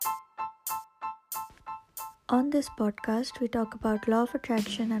On this podcast, we talk about law of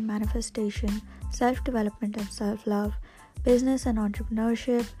attraction and manifestation, self-development and self-love, business and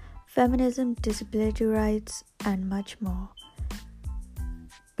entrepreneurship, feminism, disability rights, and much more.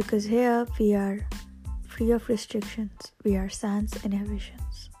 Because here we are free of restrictions, we are sans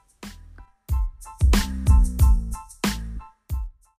inhibitions.